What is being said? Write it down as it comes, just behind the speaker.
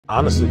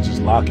Honestly,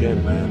 just lock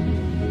in,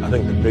 man. I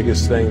think the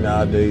biggest thing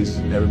nowadays,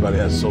 everybody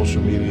has social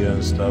media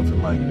and stuff,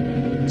 and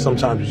like,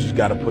 sometimes you just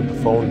gotta put the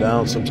phone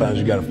down. Sometimes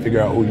you gotta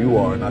figure out who you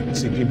are. And I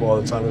see people all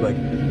the time, they're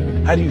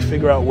like, how do you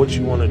figure out what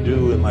you wanna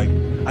do? And like,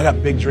 I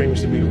got big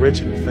dreams to be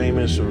rich and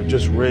famous or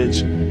just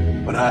rich,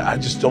 but I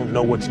just don't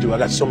know what to do. I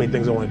got so many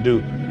things I wanna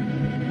do.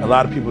 A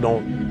lot of people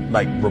don't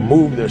like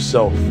remove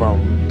themselves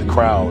from the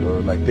crowd, or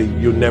like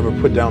you'll never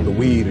put down the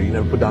weed, or you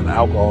never put down the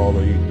alcohol,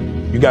 or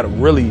you gotta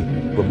really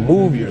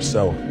remove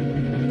yourself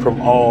from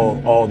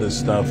all this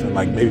stuff, and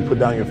like maybe put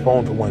down your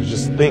phone for once,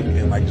 just think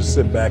and like just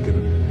sit back.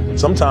 And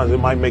sometimes it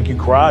might make you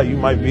cry. You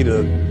might be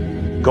to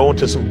go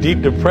into some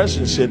deep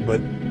depression shit, but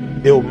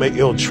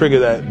it'll trigger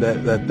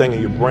that thing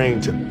in your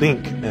brain to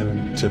think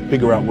and to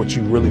figure out what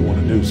you really want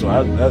to do. So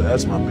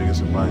that's my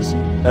biggest advice.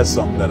 That's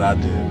something that I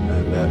did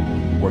and that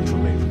worked for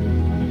me.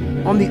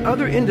 On the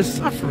other end of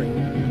suffering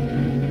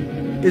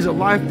is a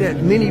life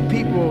that many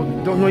people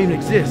don't know even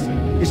exists.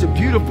 It's a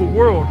beautiful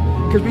world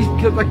because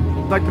like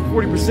the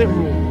 40%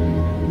 rule.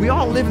 We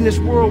all live in this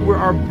world where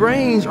our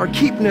brains are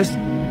keeping us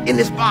in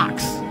this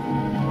box.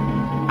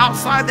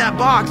 Outside that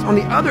box, on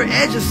the other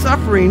edge of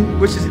suffering,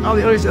 which is on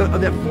the other edge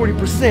of that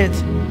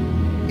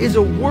 40%, is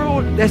a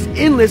world that's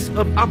endless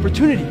of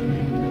opportunity.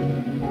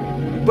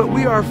 But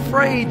we are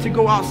afraid to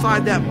go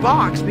outside that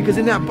box because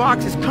in that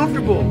box is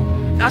comfortable.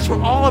 That's where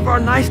all of our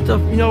nice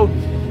stuff, you know,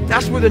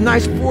 that's where the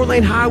nice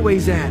 4-lane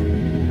highway's at.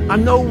 I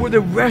know where the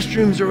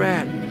restrooms are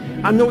at.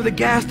 I know where the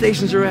gas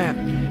stations are at.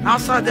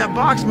 Outside that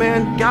box,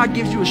 man, God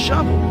gives you a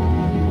shovel.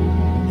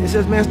 And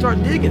says, man,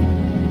 start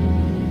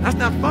digging. That's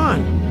not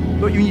fun.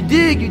 But when you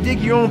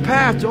dig your own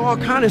path to all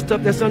kind of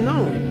stuff that's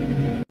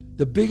unknown.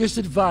 The biggest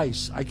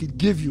advice I could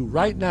give you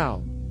right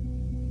now,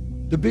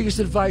 the biggest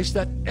advice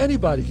that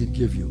anybody could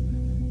give you,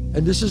 and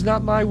this is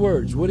not my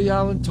words, Woody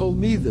Allen told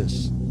me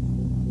this.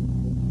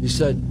 He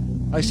said,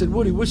 I said,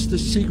 Woody, what's the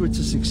secret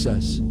to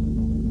success?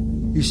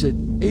 He said,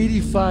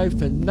 85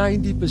 to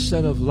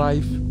 90% of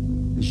life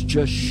is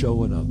just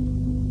showing up.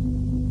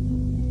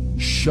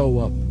 Show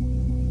up.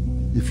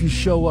 If you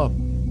show up,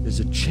 there's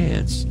a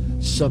chance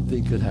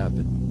something could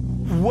happen.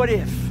 What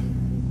if?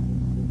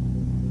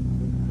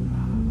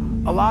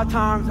 A lot of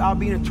times I'll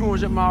be in a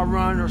 200-mile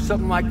run or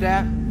something like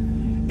that,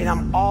 and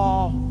I'm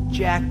all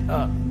jacked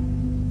up.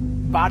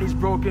 Body's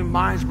broken,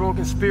 mind's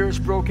broken, spirit's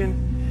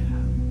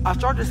broken. I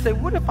started to say,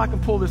 what if I can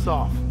pull this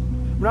off?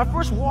 When I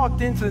first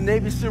walked into the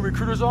Navy SEAL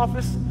recruiter's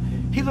office,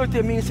 he looked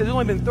at me and said, there's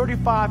only been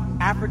 35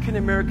 African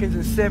Americans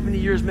in 70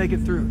 years make it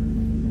through.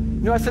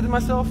 You know what I said to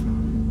myself?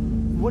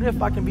 What if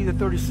I can be the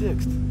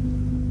 36th?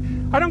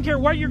 I don't care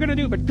what you're going to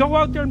do, but go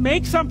out there and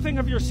make something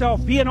of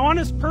yourself. Be an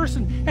honest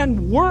person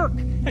and work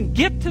and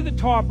get to the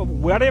top of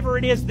whatever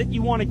it is that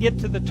you want to get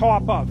to the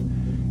top of.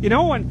 You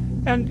know,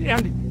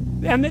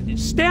 and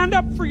stand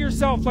up for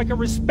yourself like a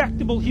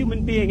respectable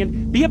human being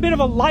and be a bit of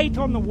a light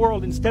on the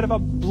world instead of a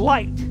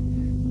blight.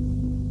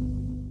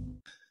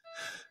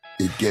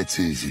 It gets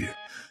easier.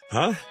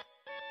 Huh?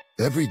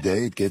 Every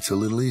day it gets a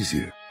little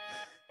easier.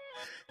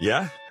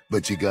 Yeah?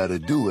 But you gotta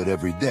do it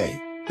every day.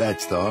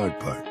 That's the hard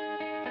part.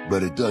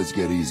 But it does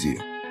get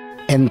easier.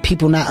 And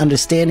people not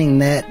understanding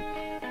that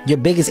your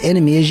biggest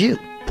enemy is you.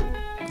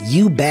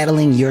 You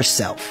battling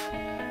yourself.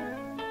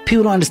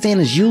 People don't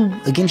understand it's you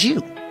against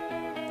you.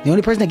 The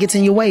only person that gets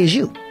in your way is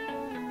you.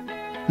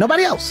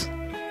 Nobody else.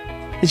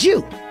 It's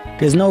you.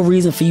 There's no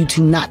reason for you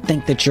to not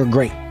think that you're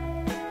great.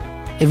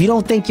 If you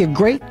don't think you're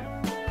great,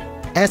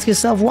 ask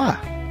yourself why.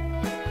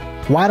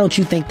 Why don't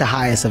you think the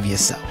highest of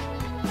yourself?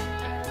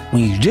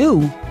 When you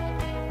do,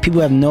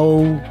 people have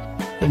no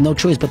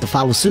choice but to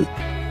follow suit.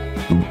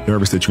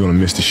 Nervous that you're going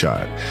to miss the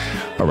shot.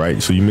 All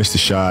right, so you miss the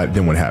shot,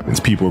 then what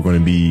happens? People are going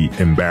to be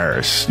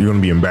embarrassed. You're going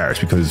to be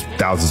embarrassed because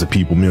thousands of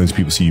people, millions of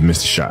people see you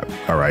miss the shot.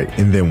 All right,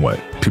 and then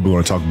what? People are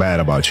going to talk bad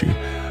about you.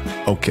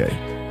 Okay,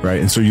 right?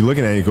 And so you're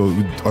looking at it and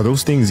go, are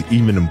those things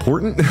even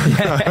important?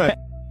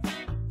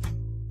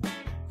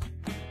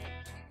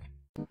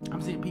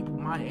 I'm seeing people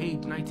my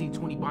age, 19,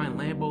 20, buying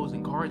Lambos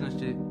and cars and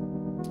shit.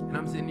 And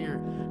I'm sitting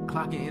here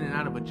clocking in and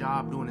out of a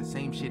job doing the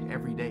same shit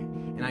every day.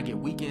 And I get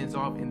weekends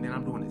off and then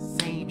I'm doing the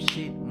same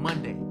shit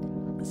Monday.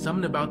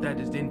 Something about that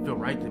just didn't feel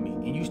right to me.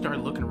 And you start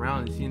looking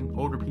around and seeing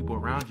older people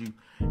around you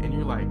and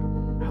you're like,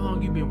 how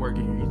long you been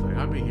working here? He's like,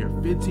 I've been here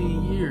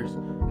 15 years.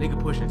 Nigga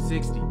pushing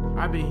 60.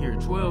 I've been here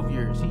 12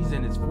 years. He's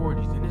in his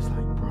 40s. And it's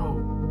like,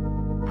 bro,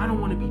 I don't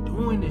want to be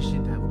doing this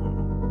shit that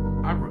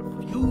long. I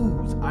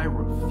refuse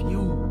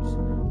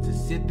to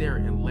sit there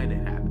and let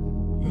it happen.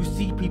 You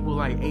see people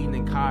like Aiden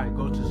and Kai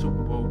go to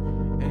Super Bowl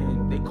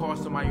and they call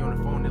somebody on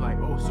the phone. They're like,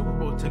 oh, Super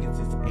Bowl tickets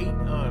is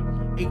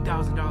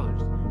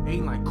 $8,000.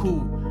 Aiden like,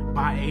 cool,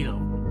 buy 8 of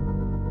them.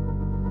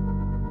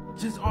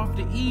 Just off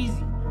the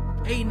easy.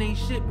 Aiden ain't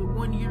shit, but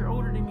 1 year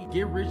older than me.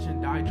 Get Rich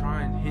and Die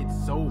Trying hit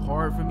so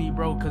hard for me,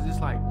 bro, because it's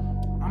like,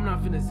 I'm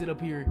not finna sit up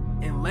here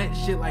and let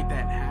shit like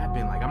that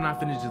happen. Like, I'm not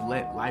finna just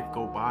let life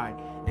go by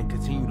and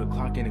continue to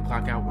clock in and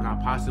clock out when I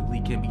possibly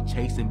can be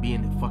chasing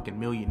being a fucking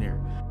millionaire.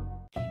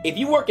 If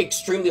you work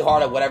extremely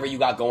hard at whatever you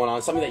got going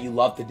on, something that you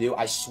love to do,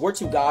 I swear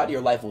to God,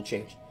 your life will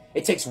change.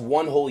 It takes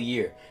one whole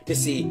year to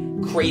see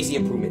crazy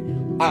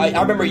improvement.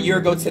 I remember a year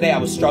ago today, I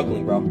was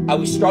struggling, bro. I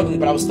was struggling,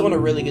 but I was still in a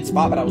really good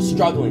spot, but I was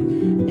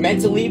struggling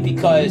mentally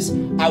because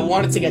I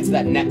wanted to get to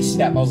that next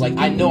step. I was like,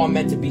 I know I'm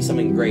meant to be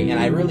something great, and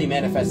I really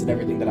manifested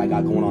everything that I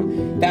got going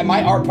on. That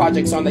my art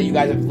project song that you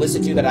guys have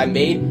listened to that I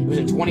made, it was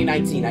in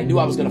 2019. I knew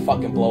I was gonna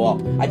fucking blow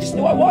up. I just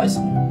knew I was.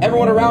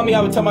 Everyone around me,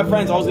 I would tell my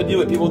friends I was gonna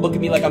do it. People would look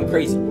at me like I'm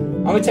crazy.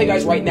 I'm gonna tell you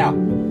guys right now,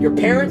 your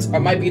parents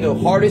might be the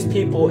hardest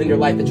people in your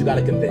life that you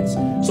gotta convince.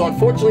 So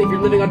unfortunately, if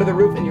you're living under the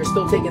roof and you're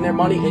still taking their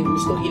money and you're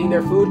still eating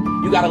their food,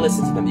 you gotta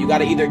listen to them. You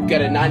gotta either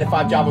get a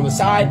 9-to-5 job on the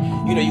side,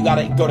 you know, you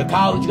gotta go to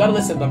college, you gotta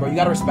listen to them, or you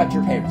gotta respect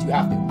your parents. You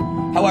have to.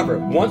 However,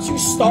 once you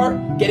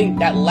start getting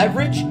that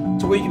leverage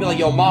to where you can be like,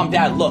 yo, mom,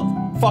 dad, look,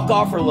 fuck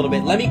off for a little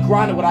bit. Let me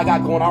grind at what I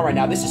got going on right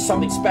now. This is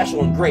something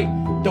special and great.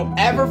 Don't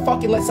ever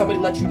fucking let somebody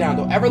let you down.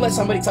 Don't ever let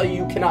somebody tell you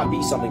you cannot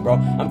be something, bro.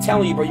 I'm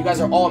telling you, bro, you guys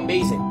are all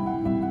amazing.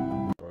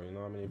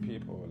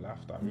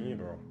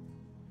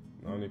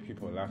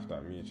 People laughed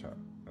at me, chat,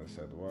 and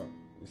said, what?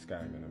 This guy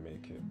ain't gonna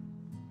make it.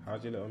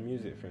 How's your little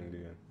music thing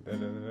doing?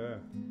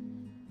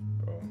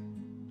 Bro,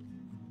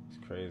 it's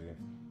crazy.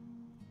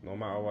 No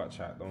matter what,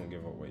 chat, don't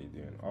give up what you're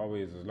doing.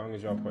 Always, as long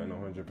as you're putting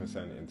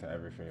 100% into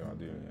everything you're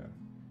doing, yeah,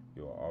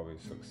 you will always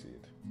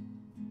succeed.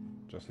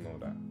 Just know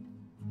that.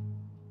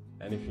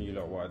 Anything you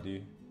lot want to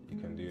do,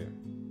 you can do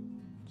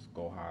it. Just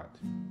go hard.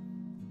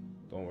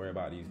 Don't worry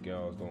about these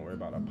girls, don't worry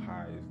about the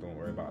pies, don't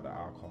worry about the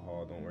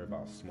alcohol, don't worry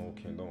about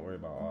smoking, don't worry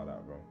about all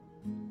that, bro.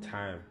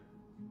 Time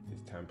is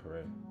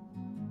temporary.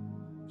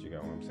 Do you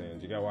get what I'm saying?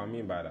 Do you get what I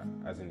mean by that?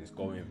 As in, it's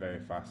going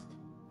very fast.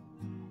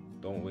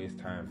 Don't waste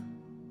time.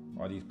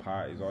 All these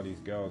parties, all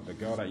these girls, the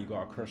girl that you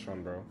got a crush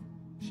on, bro,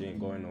 she ain't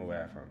going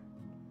nowhere, fam.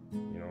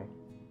 You know?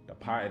 The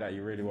party that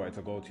you really wanted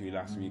to go to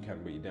last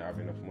weekend but you didn't have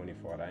enough money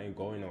for, that ain't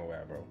going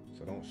nowhere, bro.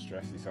 So don't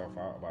stress yourself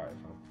out about it,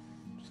 fam.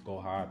 Just go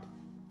hard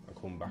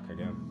and come back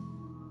again.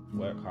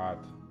 Work hard,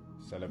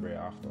 celebrate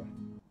after.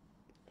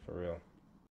 For real.